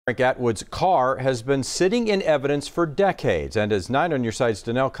Frank Atwood's car has been sitting in evidence for decades, and as 9 on Your Side's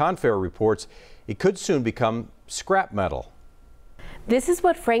Danelle Confair reports, it could soon become scrap metal. This is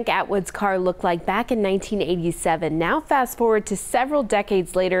what Frank Atwood's car looked like back in 1987. Now fast forward to several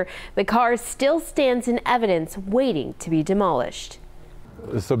decades later, the car still stands in evidence waiting to be demolished.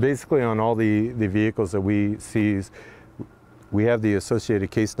 So basically on all the vehicles that we seize, we have the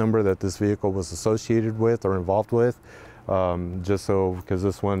associated case number that this vehicle was associated with or involved with. Just so, because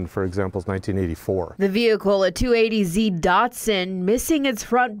this one, for example, is 1984. The vehicle, a 280Z Datsun, missing its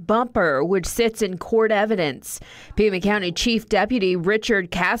front bumper, which sits in court evidence. Pima County Chief Deputy Richard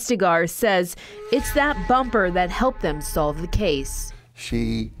Castigar says it's that bumper that helped them solve the case.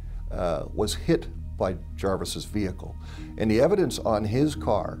 She was hit by Jarvis's vehicle, and the evidence on his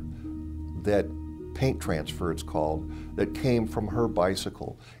car, that paint transfer it's called, that came from her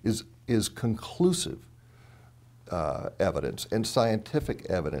bicycle is conclusive evidence and scientific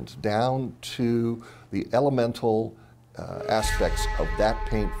evidence down to the elemental aspects of that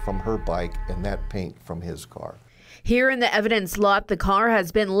paint from her bike and that paint from his car. Here in the evidence lot, the car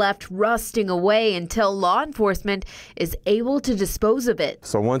has been left rusting away until law enforcement is able to dispose of it.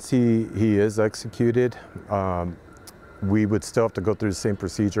 So once he is executed, we would still have to go through the same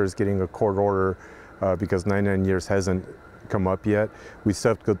procedures, getting a court order because 99 years hasn't come up yet. We still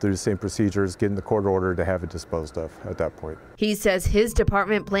have to go through the same procedures, getting the court order to have it disposed of at that point. He says his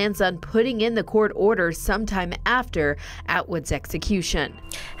department plans on putting in the court order sometime after Atwood's execution.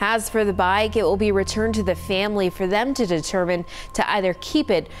 As for the bike, it will be returned to the family for them to determine to either keep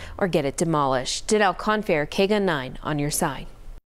it or get it demolished. Danelle Confair, KGUN 9 on Your Side.